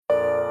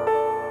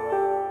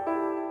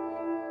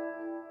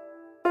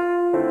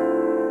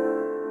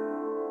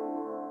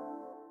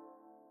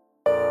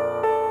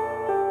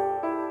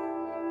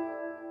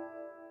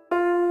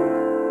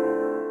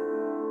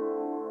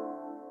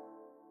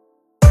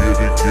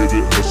get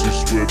it, hustle,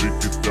 sweat it,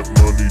 get that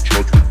money,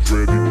 charge with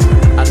credit.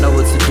 I know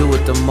what to do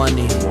with the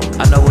money.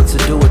 I know what to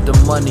do with the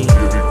money.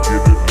 Get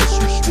it,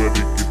 hustle, sweat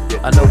it,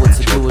 get that I know what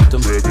to money, do with the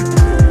credit.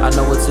 I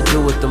know what to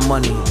do with the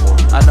money.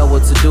 I know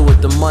what to do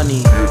with the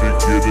money.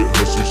 Get it,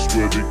 hustle,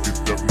 sweat it, get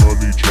that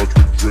money, charge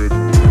with credit.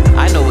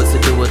 I know what to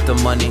do with the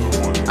money.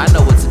 I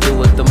know what to do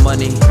with the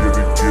money. Get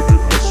it,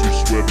 hustle,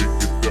 sweat it,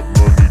 get that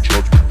money,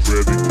 charge with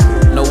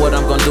credit. Know what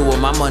I'm gonna do with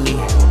my money.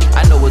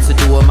 I know what to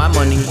do with my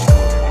money.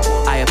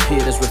 I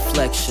appeared as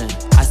reflection.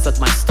 I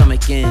sucked my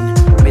stomach in.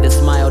 Made a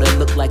smile that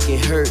looked like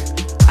it hurt.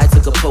 I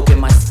took a poke in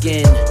my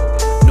skin.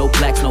 No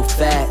blacks, no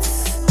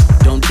fats.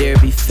 Don't dare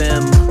be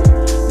femme.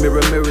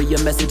 Mirror, mirror,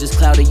 your message is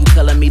cloudy. You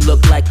telling me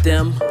look like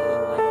them?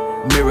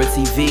 Mirror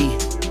TV.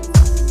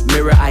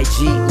 Mirror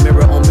IG.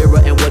 Mirror on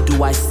mirror, and what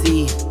do I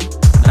see?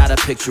 Not a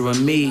picture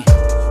of me.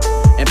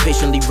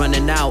 Impatiently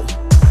running out.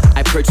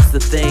 I purchased the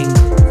thing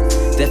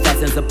that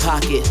fastens the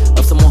pocket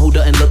of someone who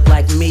doesn't look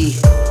like me.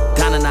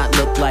 Gonna not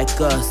look like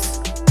us.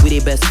 We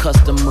their best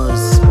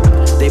customers.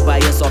 They buy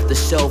us off the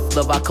shelf.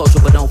 Love our culture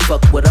but don't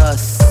fuck with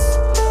us.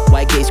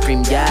 White gays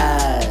scream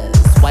yes.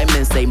 White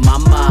men say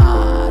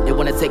mama. They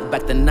wanna take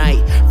back the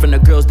night from the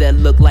girls that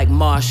look like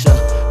Marsha.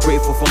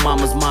 Grateful for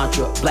mama's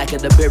mantra. Blacker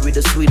the berry,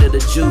 the sweeter the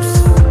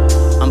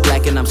juice. I'm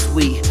black and I'm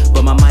sweet,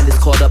 but my mind is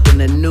caught up in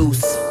the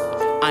noose.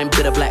 I'm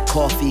bitter black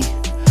coffee,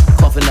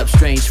 coughing up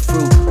strange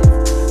fruit.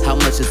 How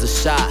much is a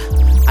shot?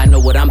 I know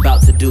what I'm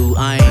about to do.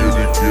 I ain't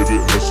Get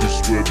it, hustle,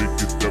 sweat it,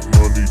 get that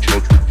money,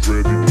 charge with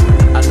credit.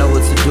 I know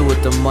what to do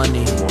with the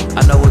money.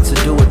 I know what to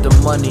do with the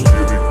money.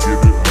 Get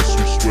it,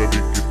 hustle, sweat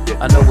it, get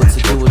that I know what to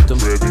money, do charge with the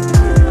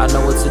credit. I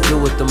know what to do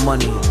with the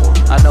money.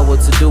 I know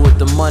what to do with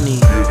the money.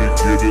 Get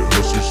it,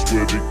 hustle,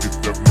 sweat it, get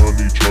that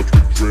money, charge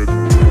with credit.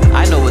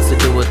 I know what to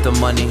do with the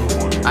money.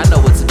 I know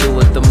what to do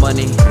with the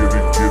money. Get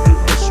it,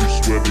 hustle,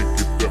 sweat it,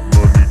 get that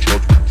money,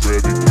 charge with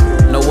credit.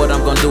 Know what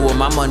I'm gonna do with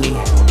my money.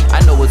 I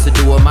know what to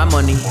do with my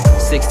money.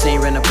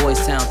 16 ran a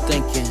boys town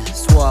thinking,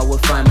 swore I would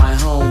find my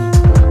home.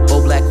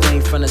 Old black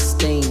queen from the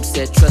steam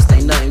said trust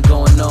ain't nothing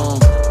going on.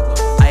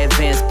 I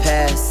advanced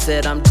past,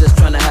 said I'm just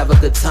trying to have a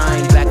good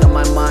time. Back of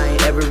my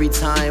mind every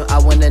time I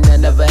went in there,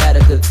 never had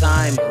a good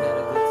time.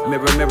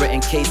 Mirror, mirror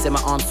in case, said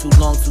my arms too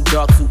long, too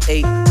dark, too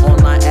ache.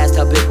 Online asked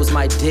how big was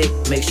my dick.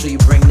 Make sure you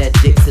bring that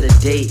dick to the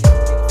date.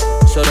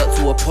 Showed up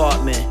to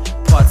apartment,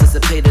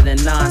 participated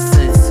in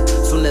nonsense.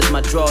 Soon as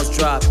my drawers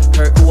dropped,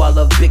 heard ooh I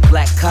love big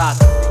black cock.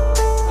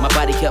 My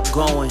body kept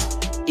going,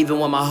 even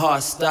when my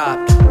heart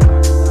stopped.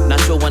 Not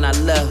sure when I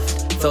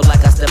left, felt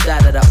like I stepped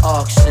out of the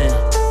auction.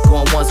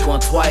 Going once,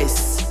 going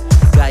twice.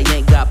 Guy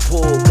yank got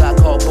pulled, got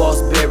called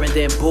boss bear and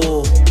then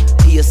bull.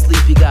 He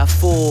asleep, he got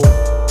full.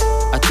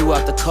 I threw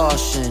out the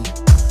caution,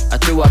 I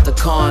threw out the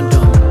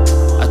condom,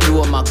 I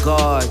threw up my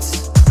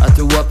guards, I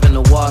threw up in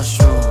the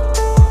washroom.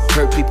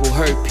 Hurt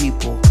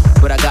people,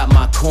 but I got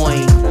my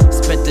coin.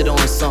 Spent it on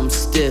something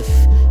stiff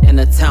in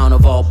the town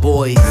of all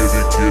boys.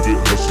 Get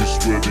it, hustle,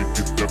 sweat it,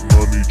 get that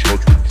money,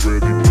 charge with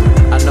credit.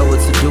 I know what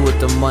to do with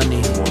the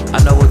money.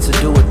 I know what to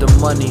do with the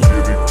money.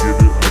 Get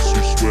it,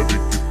 hustle, sweat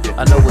it, get that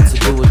I know what to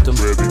do with the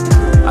credit.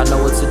 I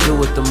know what to do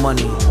with the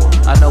money.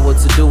 I know what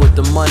to do with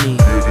the money.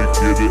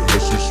 Get it,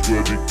 hustle,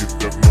 sweat it, get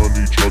that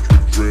money, charge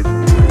with credit.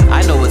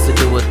 I know what to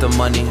do with the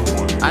money.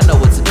 I know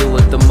what to do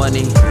with the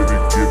money. Get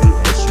it,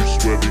 hustle,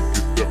 sweat it,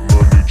 get that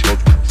money, charge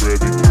with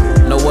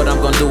credit. Know what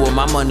I'm gonna do with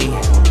my money.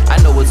 I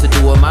know what to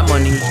do with my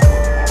money.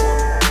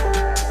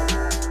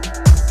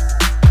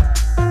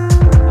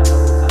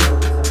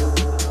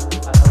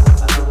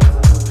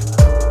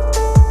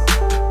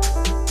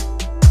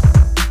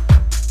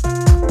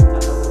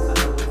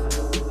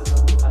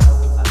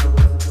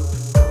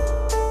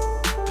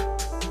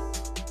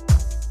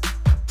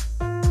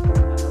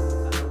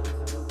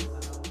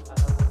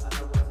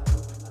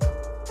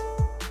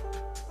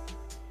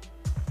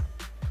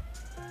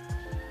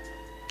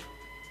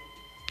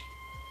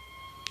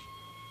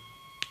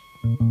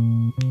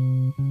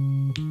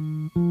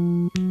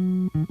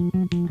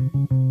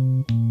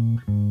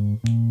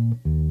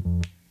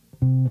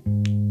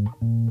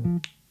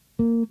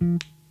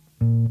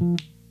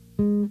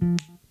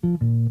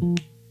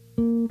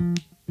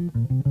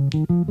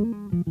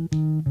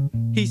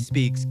 He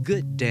speaks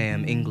good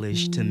damn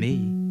English to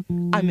me.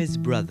 I'm his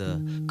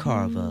brother,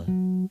 Carver.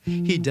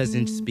 He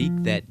doesn't speak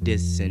that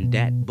dis and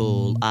dat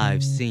bull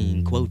I've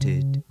seen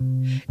quoted.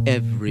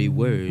 Every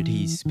word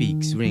he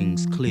speaks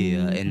rings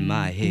clear in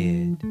my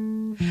head.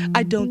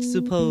 I don't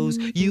suppose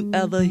you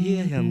ever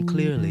hear him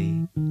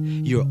clearly.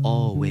 You're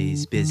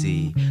always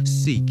busy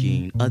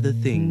seeking other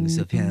things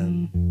of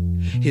him.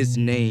 His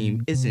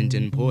name isn't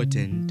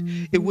important.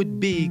 It would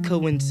be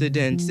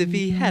coincidence if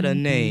he had a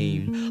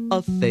name,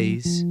 a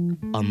face,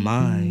 a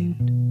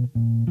mind.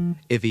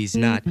 If he's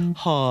not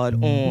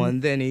hard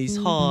on, then he's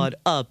hard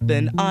up,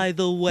 and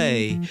either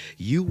way,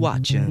 you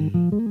watch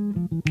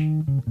him.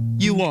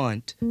 You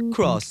want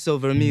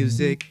crossover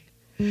music.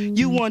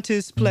 You want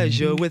his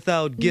pleasure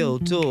without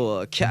guilt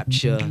or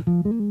capture.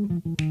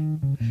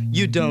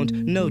 You don't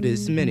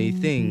notice many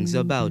things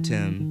about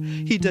him.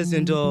 He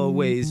doesn't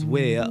always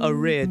wear a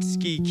red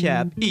ski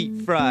cap,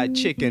 eat fried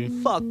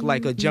chicken, fuck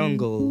like a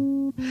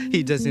jungle.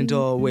 He doesn't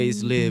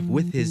always live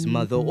with his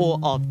mother or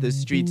off the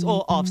streets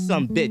or off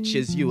some bitch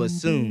as you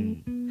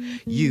assume.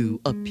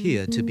 You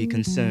appear to be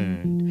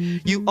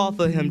concerned. You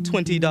offer him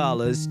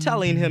 $20,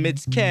 telling him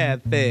it's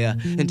cab fare,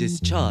 and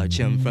discharge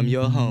him from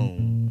your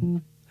home.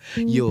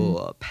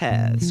 Your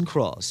paths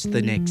cross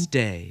the next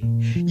day.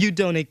 You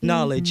don't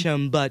acknowledge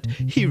him, but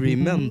he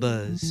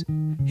remembers.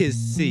 His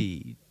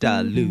seed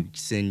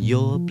dilutes in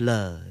your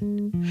blood.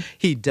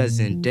 He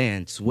doesn't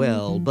dance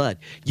well, but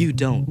you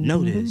don't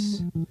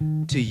notice.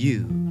 To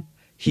you,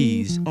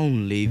 he's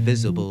only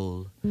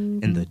visible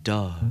in the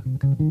dark.